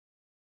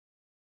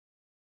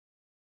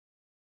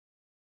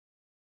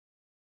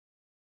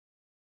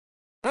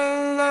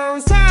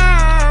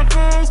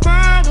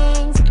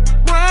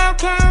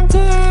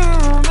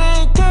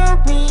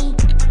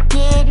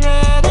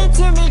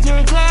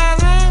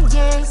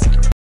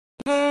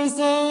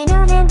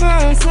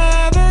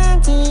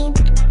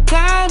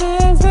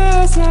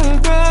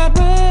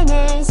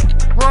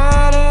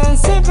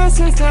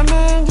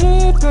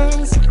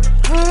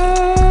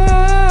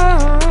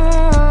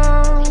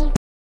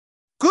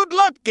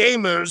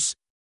gamers,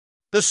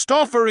 the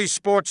Stoffery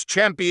Sports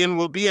champion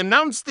will be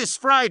announced this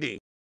Friday.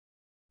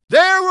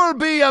 There will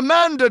be a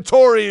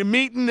mandatory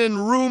meeting in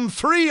room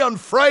 3 on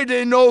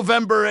Friday,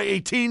 November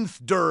 18th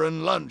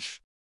during lunch.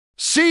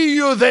 See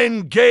you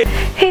then, gay.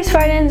 Hey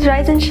Spartans,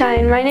 rise and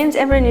shine. My name's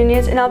Amber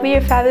Nunez and I'll be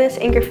your fabulous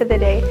anchor for the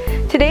day.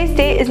 Today's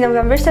date is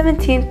November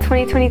 17th,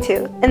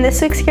 2022, and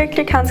this week's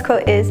character counts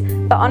quote is,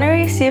 "The honor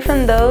we receive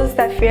from those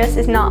that fear us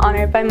is not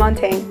honored," by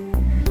Montaigne.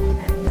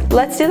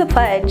 Let's do the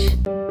pledge.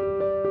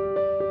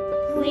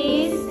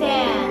 Please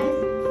stand.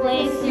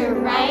 Place your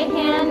right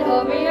hand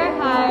over your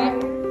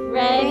heart.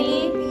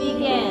 Ready,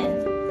 begin.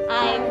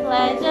 I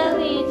pledge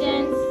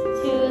allegiance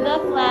to the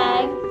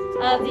flag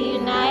of the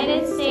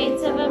United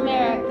States of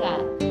America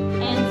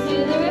and to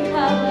the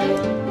republic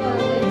for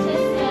which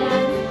it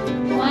stands,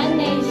 one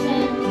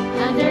nation,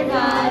 under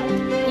God,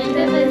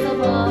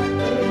 indivisible,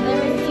 with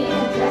liberty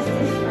and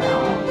justice for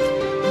all.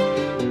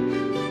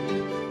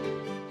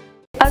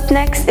 Up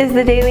next is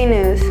the Daily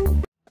News.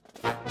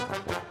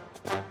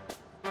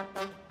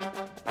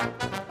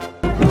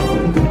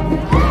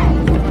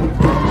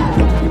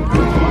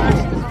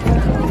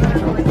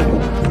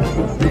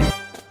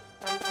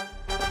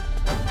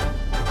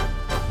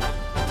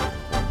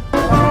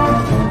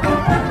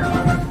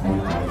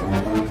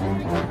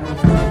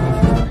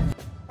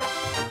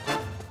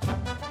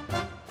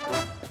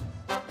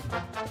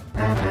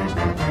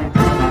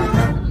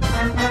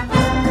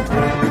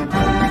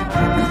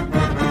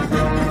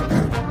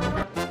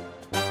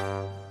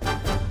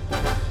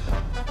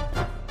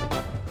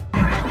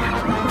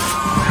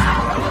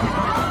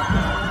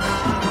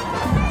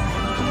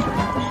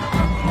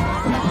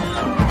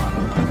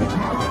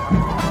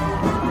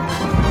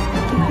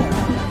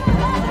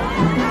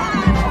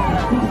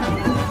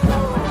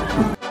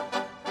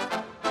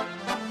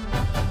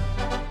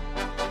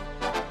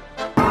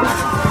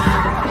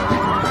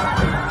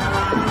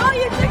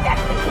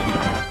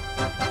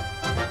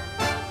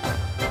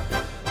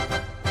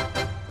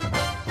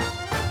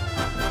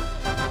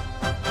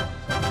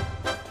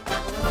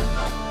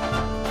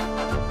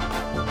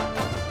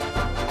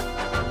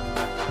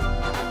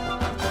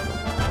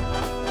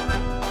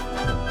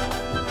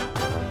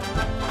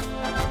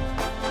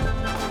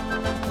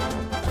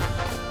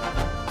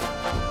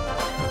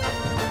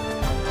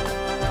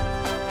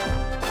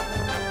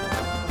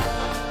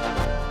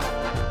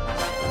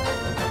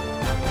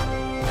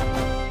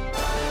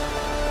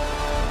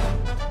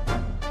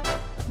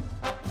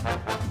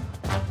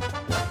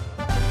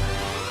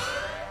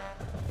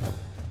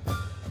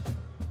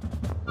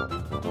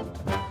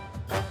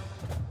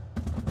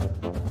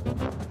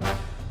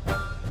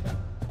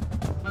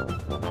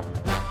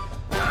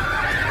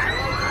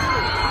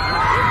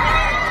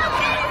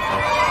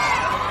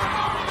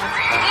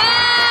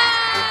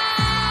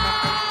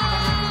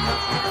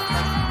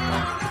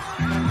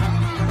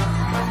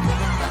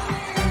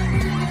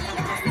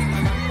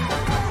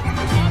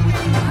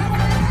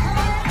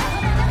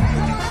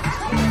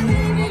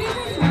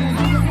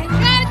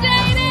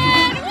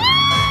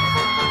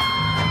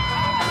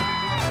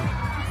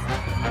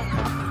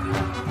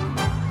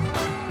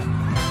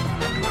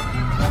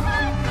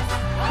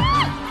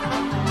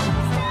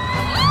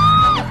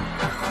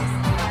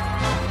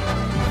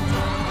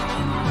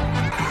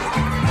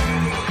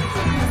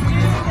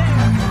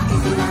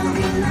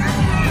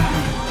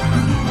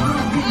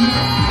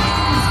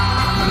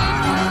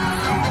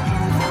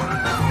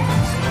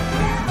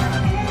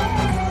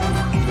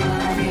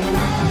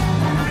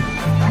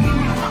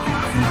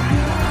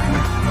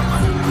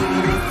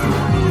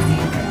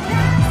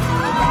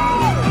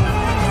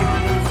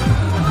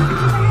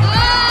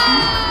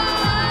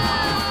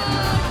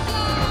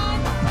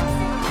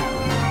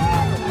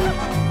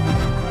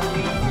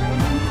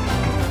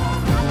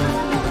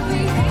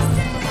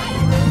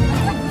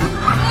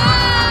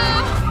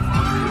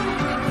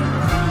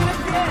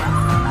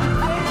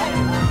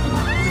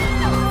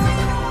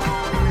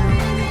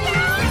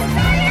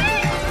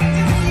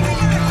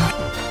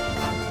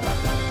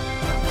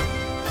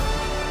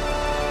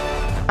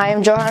 I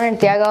am Johan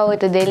Arteaga with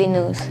the Daily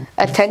News.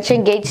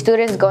 Attention GATE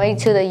students going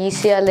to the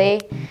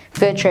UCLA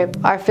field trip.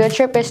 Our field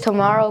trip is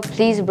tomorrow.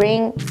 Please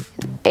bring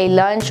a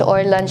lunch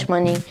or lunch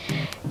money.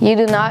 You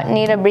do not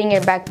need to bring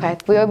your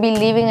backpack. We will be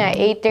leaving at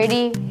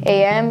 8:30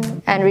 a.m.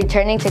 and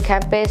returning to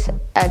campus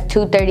at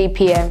 2:30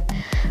 p.m.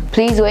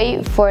 Please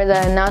wait for the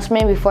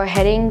announcement before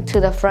heading to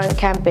the front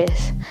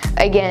campus.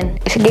 Again,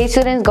 GATE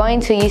students going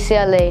to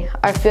UCLA.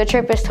 Our field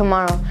trip is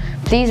tomorrow.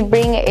 Please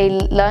bring a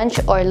lunch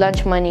or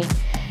lunch money.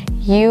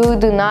 You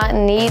do not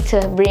need to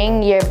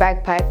bring your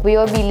backpack. We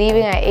will be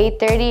leaving at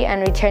 8:30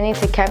 and returning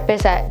to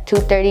campus at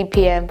 2:30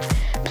 p.m.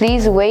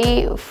 Please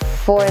wait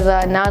for the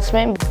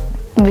announcement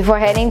before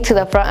heading to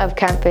the front of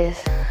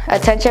campus.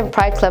 Attention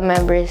Pride Club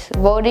members.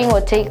 Voting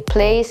will take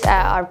place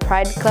at our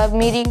Pride Club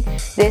meeting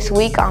this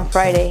week on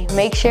Friday.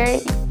 Make sure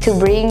to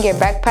bring your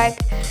backpack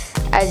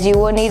as you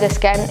will need to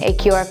scan a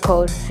QR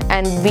code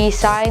and be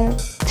signed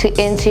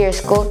into your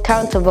school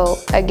town to vote.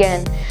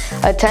 Again,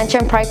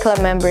 attention Pride Club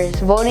members.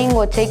 Voting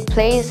will take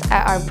place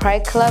at our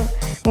Pride Club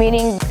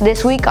meeting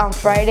this week on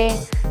Friday.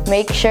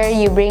 Make sure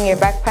you bring your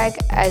backpack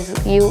as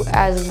you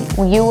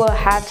will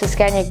have to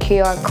scan your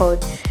QR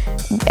code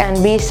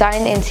and be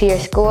signed into your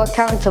school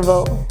account to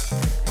vote.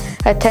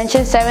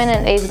 Attention 7th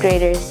and 8th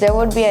graders, there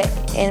will be an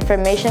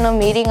informational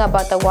meeting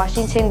about the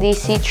Washington,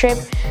 D.C. trip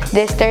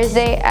this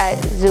Thursday at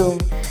Zoom.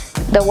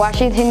 The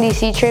Washington,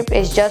 D.C. trip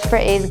is just for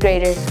 8th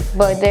graders,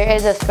 but there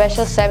is a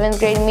special 7th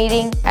grade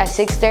meeting at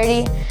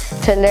 6:30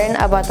 to learn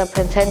about the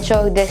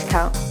potential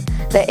discount.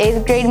 The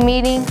 8th grade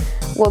meeting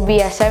will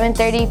be at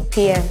 7:30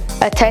 p.m.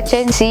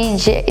 Attention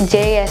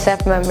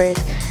CJSF members,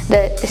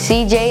 the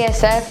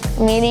CJSF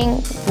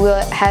meeting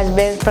has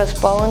been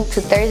postponed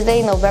to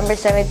Thursday, November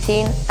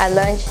 17 at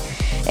lunch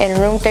in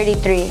room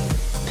 33.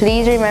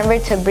 Please remember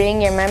to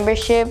bring your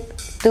membership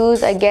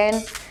dues.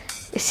 Again,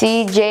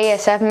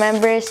 CJSF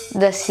members,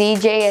 the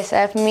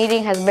CJSF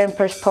meeting has been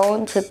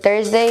postponed to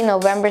Thursday,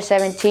 November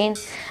 17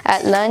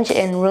 at lunch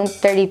in room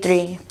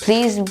 33.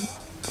 Please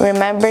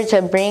remember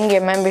to bring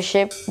your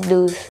membership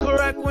dues.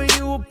 Correct when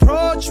you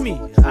approach me,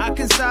 I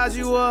can size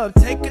you up,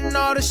 taking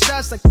all the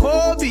shots like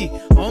Kobe.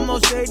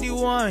 Almost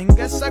 81,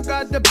 guess I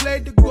got to play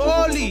the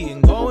goalie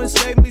and go and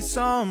save me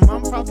some.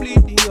 I'm probably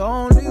the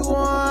only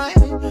one.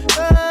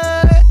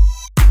 Hey.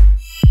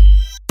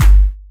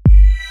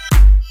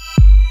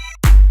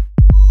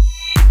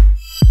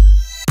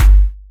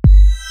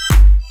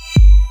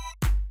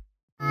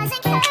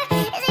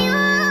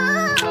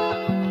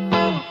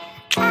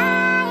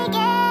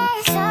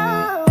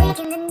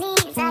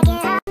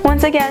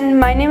 Once again,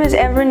 my name is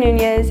Amber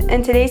Nunez,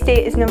 and today's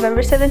date is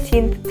November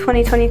 17th,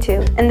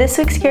 2022. And this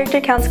week's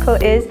character counts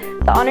quote is,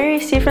 "The honor you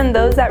receive from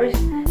those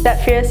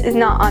that fear us is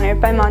not honor,"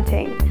 by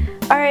Montaigne.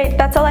 Alright,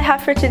 that's all I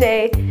have for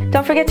today.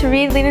 Don't forget to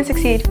read, lead, and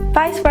succeed.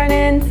 Bye,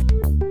 Spartans!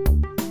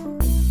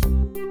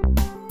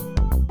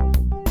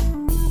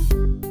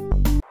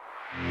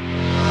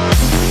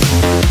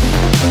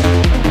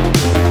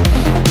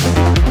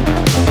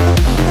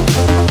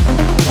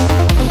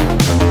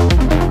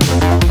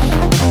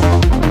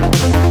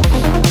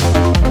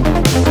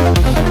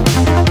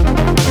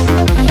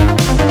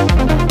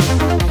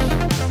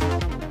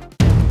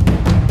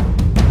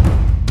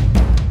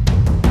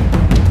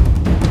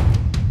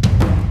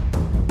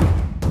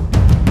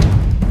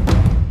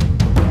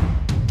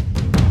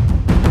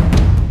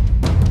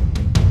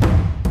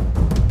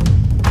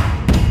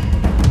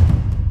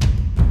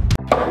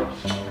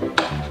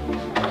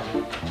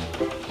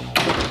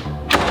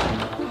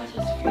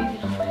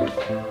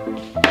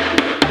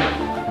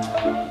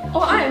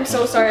 I'm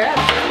so sorry,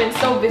 I've been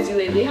so busy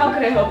lately. How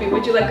can I help you?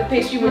 Would you like a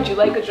pastry? Would you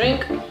like a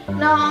drink?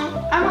 No,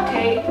 I'm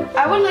okay.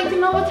 I would like to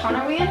know what town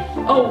are we in?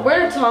 Oh, we're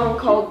in a town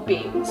called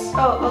Beans.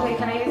 Oh, okay.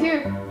 Can I use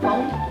your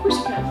phone? Of course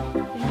you can.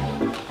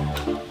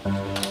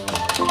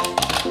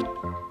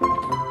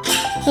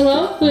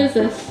 Hello? Who is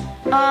this?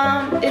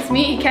 It's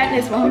me,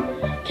 Katniss, Mom.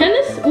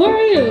 Candace? Where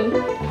are you?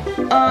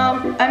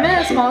 I'm in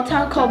a small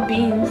town called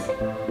Beans.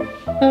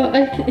 Oh,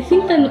 I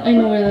think I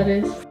know where that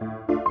is.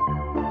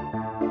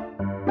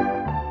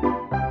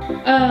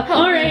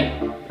 Alright.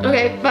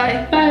 Okay,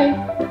 bye. Bye.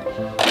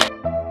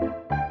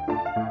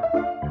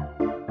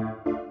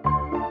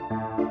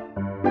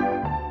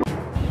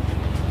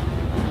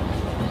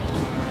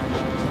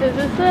 Is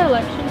this the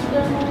election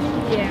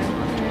ceremony? Yeah.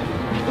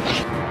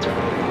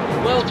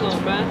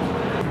 Welcome, man.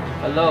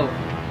 Hello.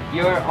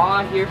 You are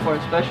all here for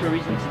a special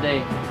reason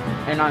today,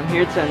 and I'm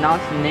here to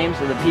announce the names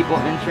of the people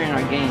entering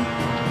our game.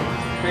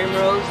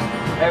 Primrose,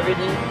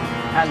 Everything,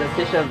 and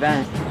Letitia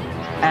Vance,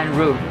 and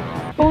Ruth.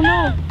 Oh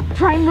no,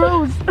 Prime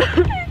Rose.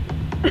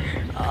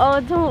 Oh,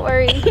 don't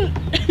worry.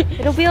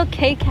 It'll be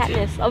okay,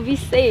 Katniss. I'll be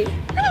safe.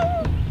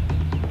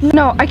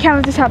 No, I can't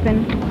let this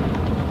happen.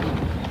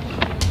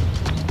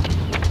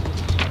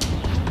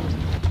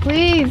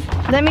 Please,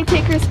 let me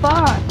take her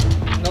spot.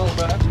 No,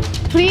 bruh.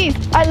 Please,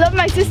 I love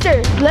my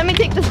sister. Let me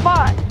take the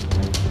spot.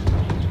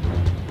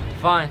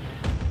 Fine.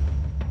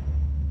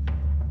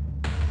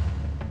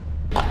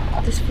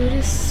 This food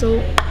is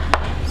so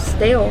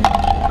stale.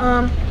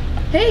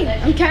 Hey,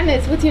 I'm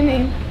Katniss. What's your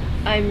name?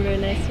 I'm very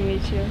nice to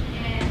meet you.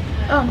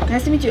 Oh,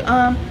 nice to meet you.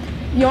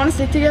 You want to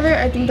stick together?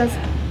 I think that's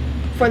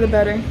for the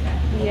better.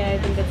 Yeah, I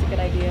think that's a good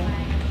idea.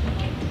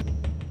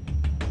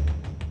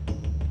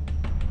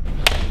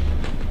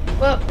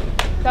 Well,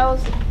 that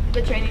was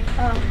the training.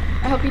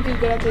 I hope you do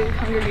good at the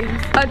Hunger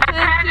Games.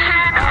 Attention,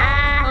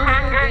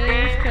 Hunger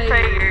Games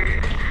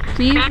players.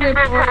 Please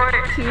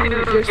report to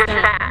your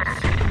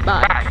stands.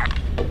 Bye.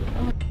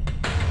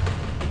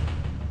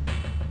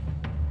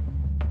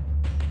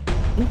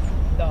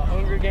 The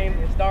Hunger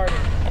Games is starting.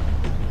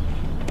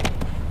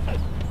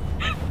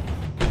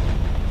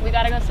 We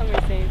gotta go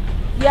somewhere safe.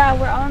 Yeah,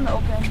 we're out in the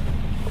open.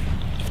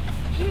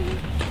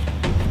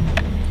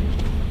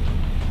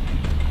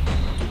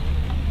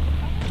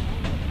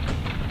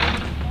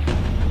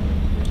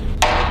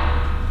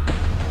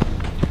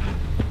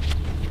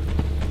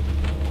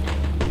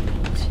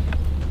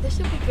 This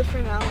should be good for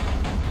now.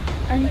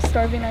 I'm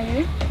starving, are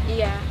you?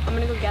 Yeah, I'm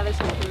gonna go gather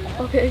some food.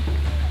 Okay.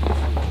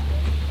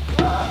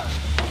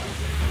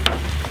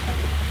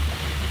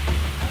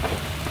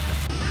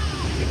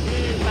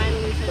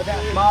 Finally, some But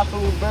that's food. my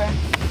food, bruh.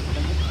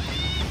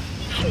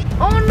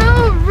 Oh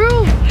no,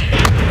 roof!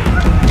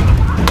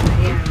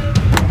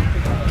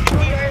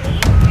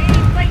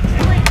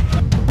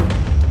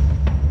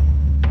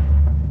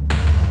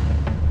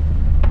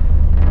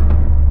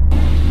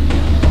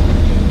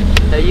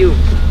 Hey you,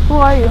 Who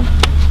are you?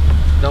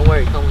 don't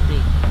worry, come with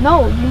me.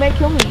 No, you may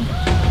kill me.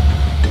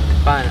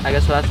 Fine, I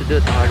guess we'll have to do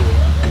it the hard way.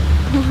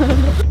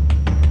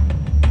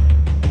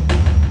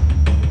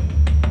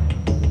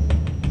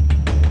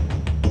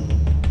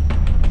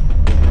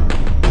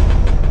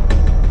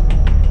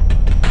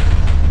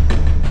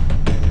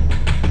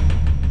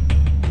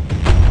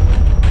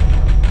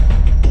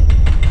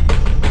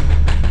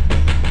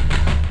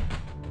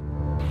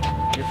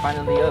 You're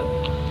finally up.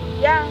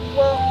 Yeah,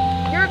 well,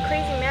 you're a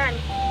crazy man.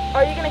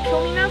 Are you gonna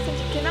kill me now since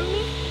you kidnapped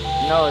me?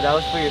 No, that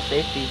was for your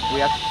safety. We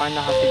have to find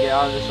out how to get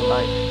out of this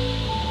alive.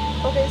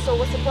 Okay, so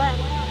what's the plan?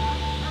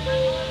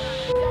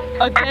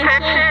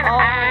 Attention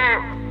all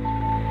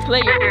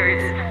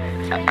players.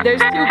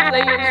 There's 2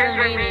 players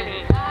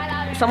remaining.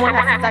 Someone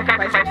has to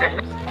sacrifice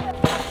themselves.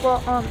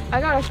 Well,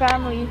 I got a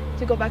family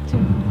to go back to.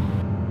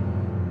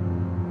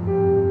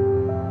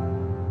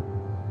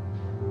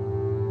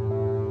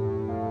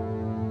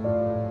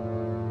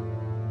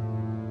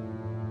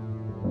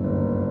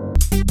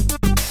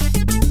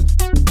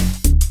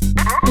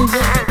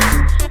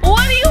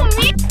 What do you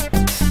mean?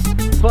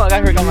 Fuck,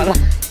 I forgot my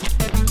life.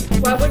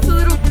 Why, what's a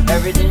little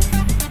Everything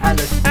and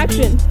the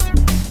action?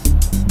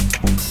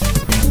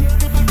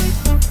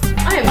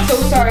 I am so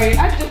sorry.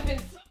 I've just been